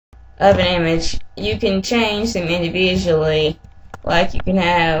of an image, you can change them individually. Like you can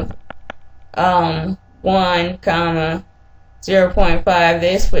have 1, 0.5.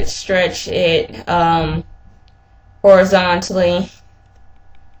 This would stretch it horizontally,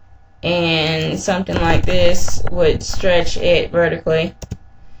 and something like this would stretch it vertically.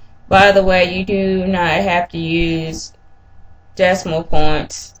 By the way, you do not have to use decimal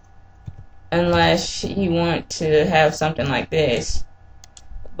points unless you want to have something like this.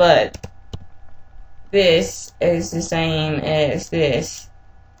 But this is the same as this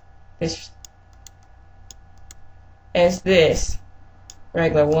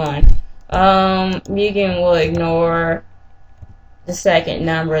regular one. Mugen will ignore the second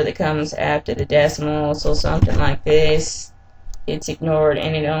number that comes after the decimal, so something like this, it's ignored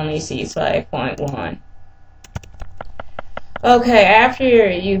and it only sees 5.1. Okay,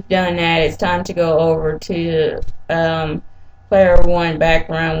 after you've done that, it's time to go over to player 1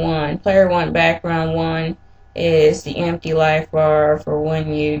 background 1. Player 1 background 1 is the empty life bar for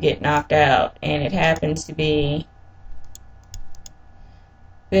when you get knocked out, and it happens to be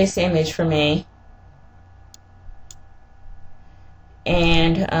this image for me.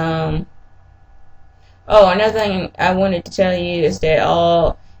 And another thing I wanted to tell you is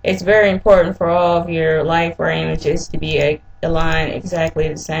that it's very important for all of your life bar images to be aligned exactly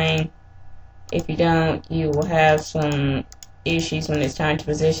the same. If you don't, you will have some issues when it's time to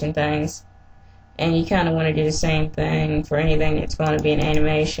position things. And you kind of want to do the same thing for anything that's going to be an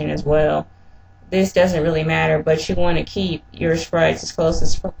animation as well. This doesn't really matter, but you want to keep your sprites as close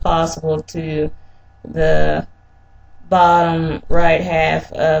as possible to the bottom right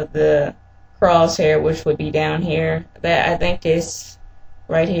half of the crosshair, which would be down here. I think this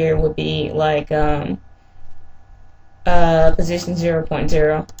right here would be like position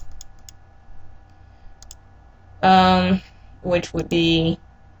 0.0, which would be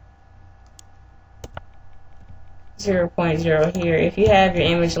 0.0 here. If you have your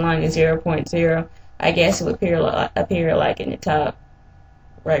image aligned at 0.0, I guess it would appear like in the top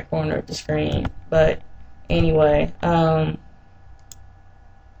right corner of the screen. But anyway,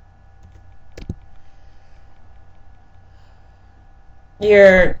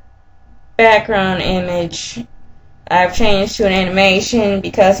 your background image, I've changed to an animation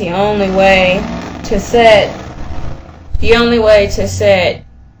because the only way to set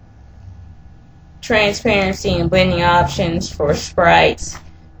transparency and blending options for sprites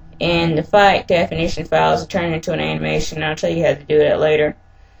and the fight definition files to turn into an animation. I'll tell you how to do that later.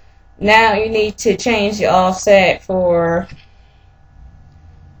 Now you need to change the offset for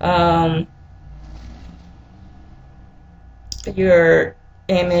your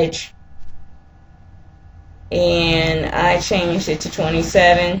image, and I changed it to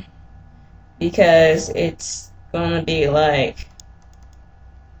 27 because it's going to be like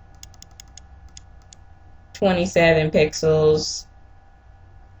 27 pixels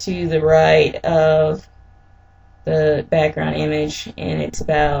to the right of the background image, and it's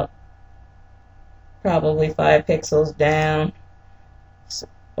about probably 5 pixels down,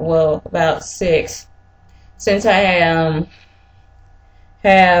 well, about 6. Since I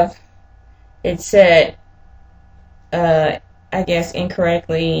have it set I guess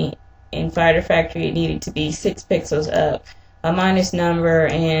incorrectly in Fighter Factory, it needed to be 6 pixels up. A minus number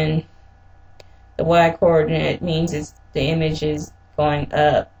and the Y coordinate means the image is going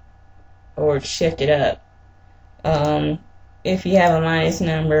up or shifted up. If you have a minus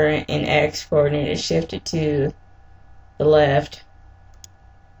number and X coordinate, is shifted to the left.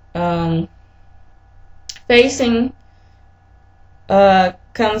 Facing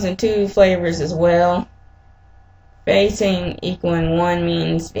comes in 2 flavors as well. Facing equaling 1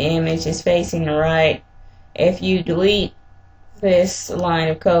 means the image is facing the right. If you delete this line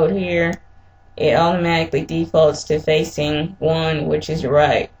of code here, it automatically defaults to facing 1, which is the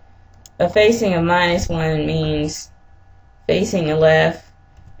right. A facing of -1 means facing the left.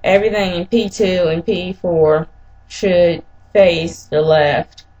 Everything in P2 and P4 should face the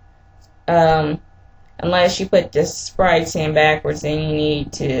left. Unless you put the sprites in backwards, then you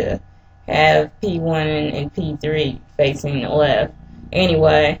need to have P1 and P3 facing the left.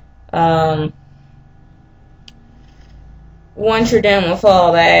 Anyway, once you're done with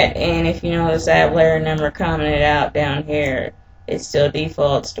all that, and if you notice I have layer number commented out down here, it still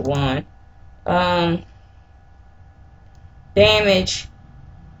defaults to 1. Damage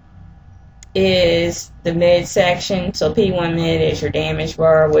is the mid section, so P1 mid is your damage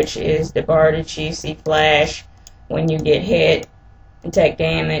bar, which is the bar that you see flash when you get hit and take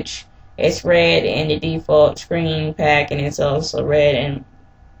damage. It's red in the default screen pack, and it's also red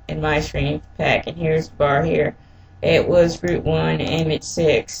in my screen pack. And here's the bar here. It was root 1, image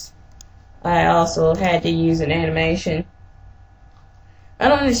 6. I also had to use an animation. I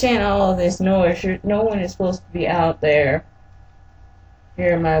don't understand all of this noise. No one is supposed to be out there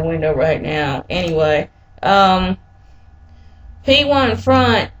here in my window right now. Anyway, P1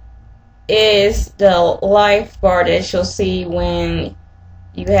 front is the life bar that you'll see when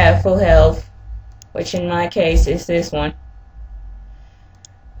you have full health, which in my case is this one.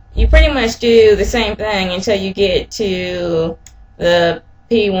 You pretty much do the same thing until you get to the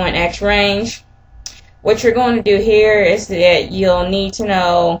P1X range. What you're going to do here is that you'll need to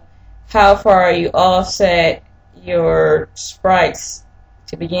know how far you offset your sprites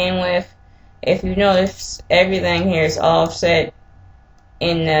to begin with. If you notice, everything here is offset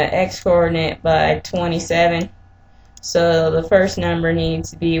in the X coordinate by 27. So the first number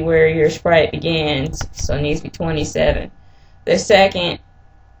needs to be where your sprite begins, so it needs to be 27. The second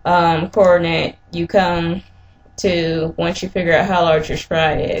coordinate you come to once you figure out how large your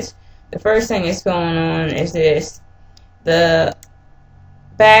sprite is. The first thing that's going on is this. The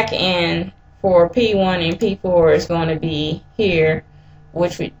back end for P1 and P4 is going to be here,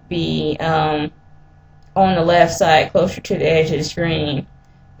 which would be on the left side closer to the edge of the screen.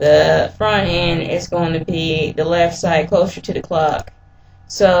 The front end is going to be the left side closer to the clock.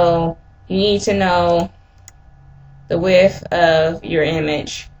 So you need to know the width of your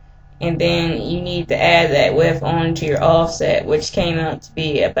image, and then you need to add that width onto your offset, which came out to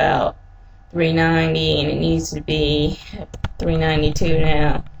be about 390, and it needs to be 392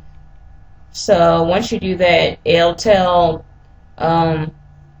 now. So once you do that, it'll tell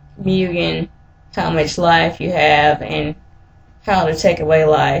Mugen how much life you have and how to take away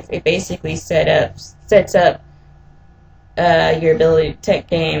life. It basically sets up your ability to take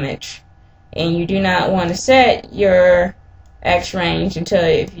damage. And you do not want to set your X range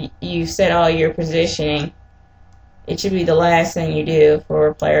until you set all your positioning. It should be the last thing you do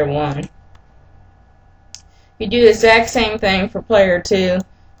for player 1. You do the exact same thing for player 2,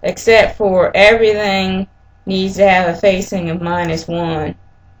 except for everything needs to have a facing of -1.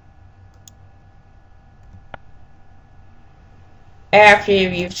 After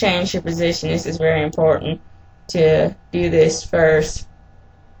you've changed your position, this is very important to do this first.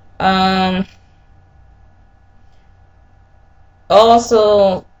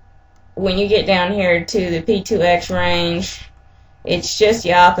 Also, when you get down here to the P2X range, it's just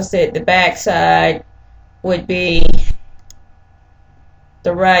the opposite. The back side would be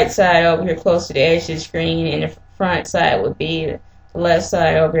the right side over here close to the edge of the screen, and the front side would be the left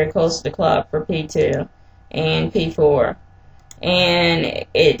side over here close to the clock for P2 and P4. And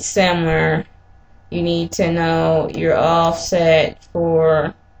it's similar. You need to know your offset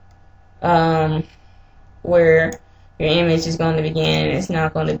for where your image is going to begin. It's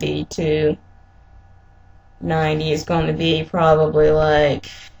not going to be 290. It's going to be probably like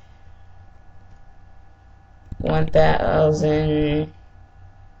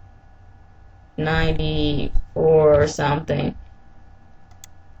 1094 or something.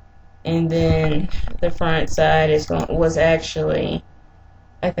 And then the front side was actually,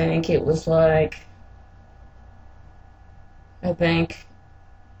 I think it was like, I think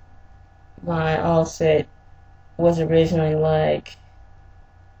my offset was originally like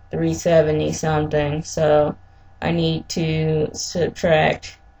 370 something, so I need to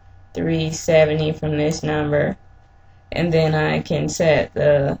subtract 370 from this number, and then I can set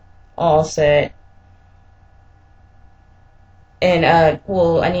the offset. And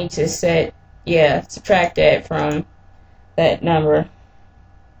well, I need to subtract that from that number.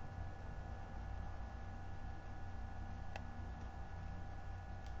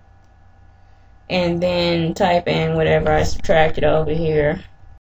 And then type in whatever I subtracted over here.